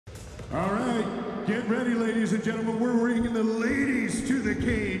All right, get ready, ladies and gentlemen. We're bringing the ladies to the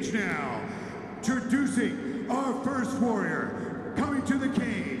cage now. Introducing our first warrior, coming to the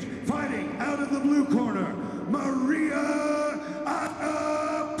cage, fighting out of the blue corner, Mariya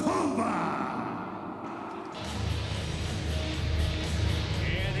Agapova.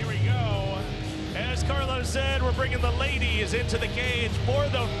 And here we go. As Carlos said, we're bringing the ladies into the cage for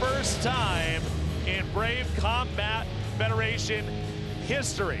the first time in Brave Combat Federation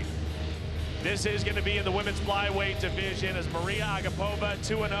history. This is going to be in the women's flyweight division as Mariya Agapova,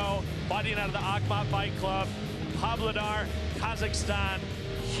 2-0, fighting out of the Akhmat Fight Club, Pavlodar, Kazakhstan.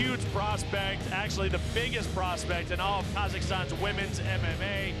 Huge prospect, actually the biggest prospect in all of Kazakhstan's women's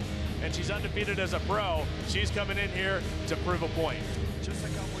MMA, and she's undefeated as a pro. She's coming in here to prove a point. Just a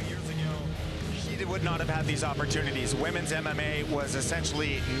couple years ago, she would not have had these opportunities. Women's MMA was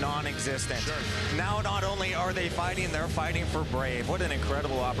essentially non-existent. Sure. Now, not only are they fighting, they're fighting for Brave. What an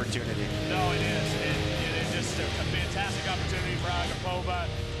incredible opportunity. No, it is. It is just a fantastic opportunity for Agapova.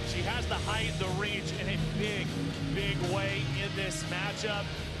 She has the height, the reach, in a big, big way in this matchup.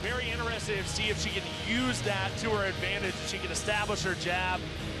 Very interested to see if she can use that to her advantage. If she can establish her jab,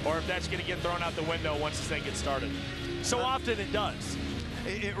 or if that's going to get thrown out the window once this thing gets started. So often it does.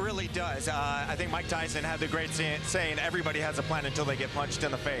 It really does. I think Mike Tyson had the great saying, everybody has a plan until they get punched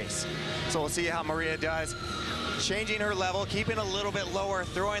in the face. So we'll see how Mariya does. Changing her level, keeping a little bit lower,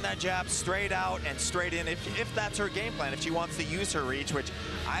 throwing that jab straight out and straight in if that's her game plan, if she wants to use her reach, which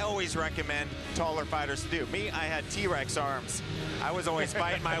I always recommend taller fighters to do. Me, I had T-Rex arms. I was always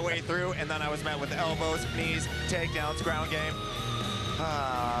fighting my way through, and then I was met with elbows, knees, takedowns, ground game.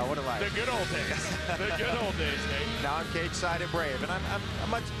 What a life. The good old days. The good old days, Nate. Now I'm cage side and Brave, and I'm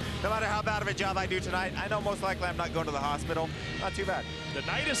much, no matter how bad of a job I do tonight, I know most likely I'm not going to the hospital. Not too bad. The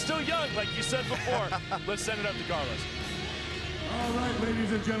night is still young, like you said before. Let's send it up to Carlos. All right,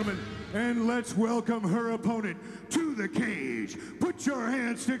 ladies and gentlemen, and let's welcome her opponent to the cage. Put your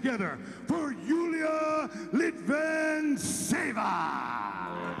hands together for Yulia Litvinceva.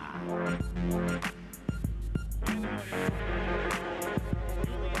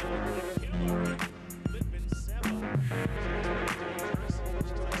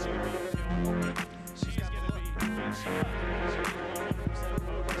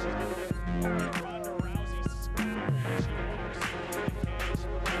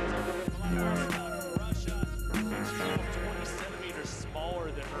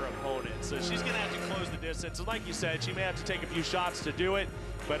 So she's going to have to close the distance. And like you said, she may have to take a few shots to do it,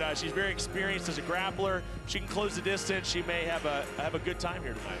 but she's very experienced as a grappler. She can close the distance. She may have a good time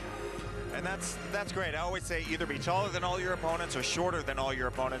here tonight. And that's great. I always say either be taller than all your opponents or shorter than all your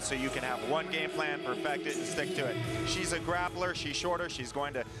opponents so you can have one game plan, perfect it, and stick to it. She's a grappler. She's shorter. She's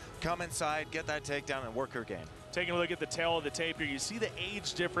going to come inside, get that takedown, and work her game. Taking a look at the tail of the tape here, you see the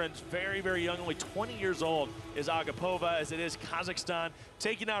age difference. Very, very young, only 20 years old is Agapova, as it is Kazakhstan,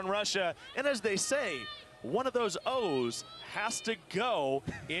 taking on Russia. And as they say, one of those O's has to go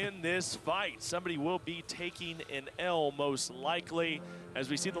in this fight. Somebody will be taking an L most likely, as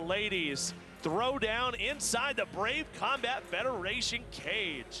we see the ladies throw down inside the Brave Combat Federation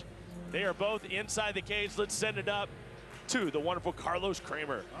cage. They are both inside the cage. Let's send it up to the wonderful Carlos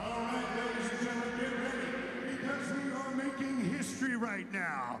Kramer. All right, ladies and gentlemen, get ready, because we are making history right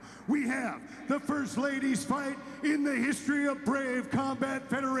now. We have the first ladies fight in the history of Brave Combat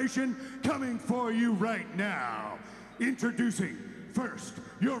Federation coming for you right now. Introducing first,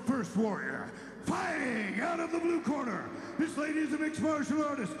 your first warrior, fighting out of the blue corner. This lady is a mixed martial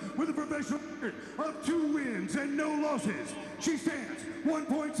artist with a professional record of 2 wins and no losses. She stands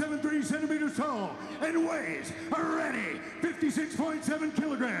 1.73 centimeters tall and weighs a ready 56.7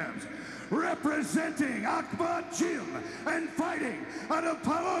 kilograms. Representing Akhmat Gym and fighting out of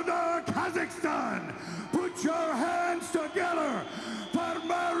Pavlodar, Kazakhstan. Put your hands together for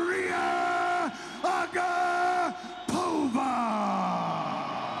Mariya Agapova.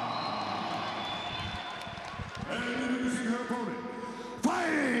 And introducing her opponent,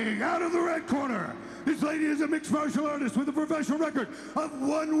 fighting out of the red corner. This lady is a mixed martial artist with a professional record of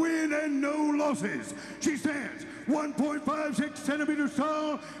 1 win and no losses. She stands 1.56 centimeters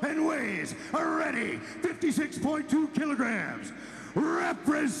tall and weighs a ready 56.2 kilograms.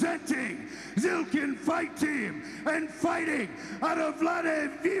 Representing Zilkin Fight Team and fighting out of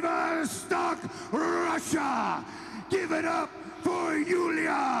Vladivostok, Russia. Give it up for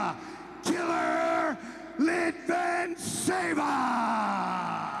Yulia Killer Litvinceva.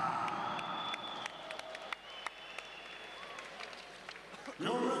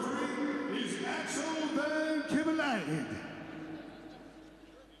 Your referee is Axel Van Kimmeladen.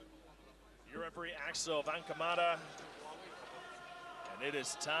 Your referee, Axel Van Kamada. And And it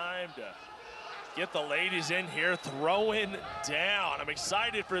is time to get the ladies in here throwing down. I'm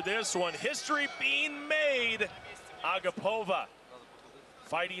excited for this one. History being made. Agapova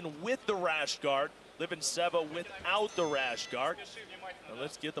fighting with the rash guard. Litvinceva without the rash guard. Now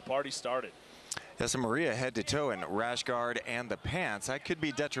let's get the party started. Yes, and Mariya head to toe in rash guard and the pants. That could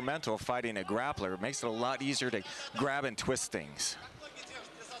be detrimental fighting a grappler. It makes it a lot easier to grab and twist things.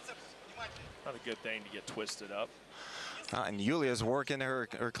 Not a good thing to get twisted up. And Yulia's working her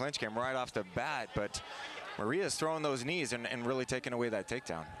clinch game right off the bat, but Mariya's throwing those knees and really taking away that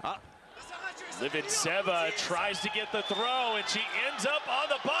takedown. Litvinceva tries to get the throw, and she ends up on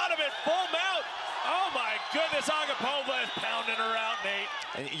the bottom at full mount. Oh my goodness, Agapova is pounding her out, Nate.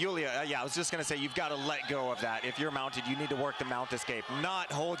 And Yulia, yeah, I was just gonna say, you've got to let go of that. If you're mounted, you need to work the mount escape, not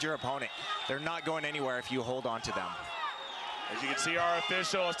hold your opponent. They're not going anywhere if you hold on to them. As you can see, our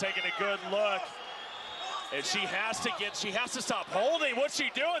official is taking a good look. And she has to stop holding. What's she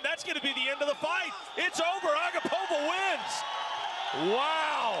doing? That's gonna be the end of the fight. It's over, Agapova wins.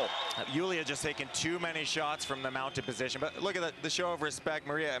 Wow. Yulia just taking too many shots from the mounted position. But look at the show of respect.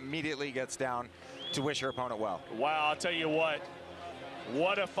 Mariya immediately gets down to wish her opponent well. Wow, I'll tell you what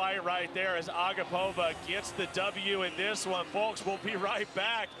a fight right there as Agapova gets the W in this one. Folks, we'll be right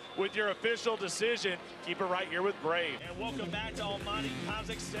back with your official decision. Keep it right here with Brave. And welcome back to Almaty,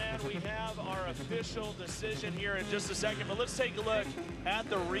 Kazakhstan. We have our official decision here in just a second, but let's take a look at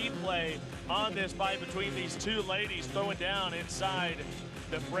the replay on this fight between these two ladies throwing down inside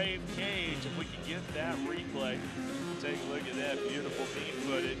the Brave cage. If we can get that replay, take a look at that beautiful beam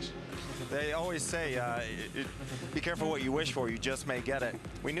footage. They always say, be careful what you wish for, you just may get it.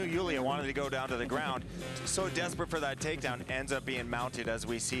 We knew Yulia wanted to go down to the ground. So desperate for that takedown, ends up being mounted as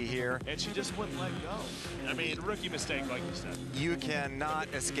we see here. And she just wouldn't let go. I mean, rookie mistake, like you said. You cannot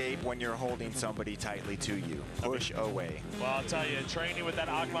escape when you're holding somebody tightly to you. Push away. Well, I'll tell you, training with that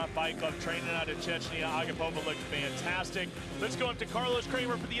Akhmat Fight Club, training out of Chechnya, Agapova looked fantastic. Let's go up to Carlos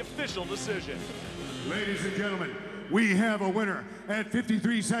Kramer for the official decision. Ladies and gentlemen, we have a winner at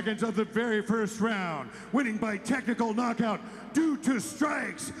 53 seconds of the very first round, winning by technical knockout due to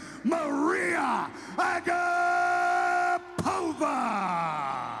strikes, Mariya Agapova.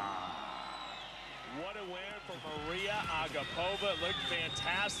 What a win for Mariya Agapova. Looked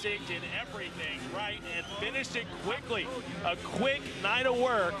fantastic, did everything right, and finished it quickly. A quick night of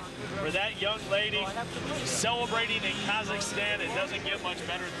work for that young lady celebrating in Kazakhstan. It doesn't get much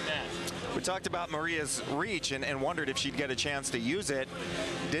better than that. We talked about Mariya's reach and wondered if she'd get a chance to use it.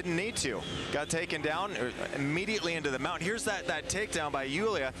 Didn't need to. Got taken down immediately into the mount. Here's that takedown by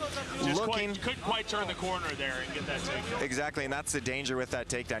Yulia. Couldn't quite turn the corner there and get that takedown. Exactly, and that's the danger with that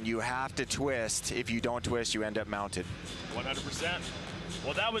takedown. You have to twist. If you don't twist, you end up mounted. 100%.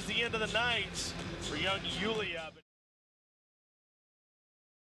 Well, that was the end of the night for young Yulia.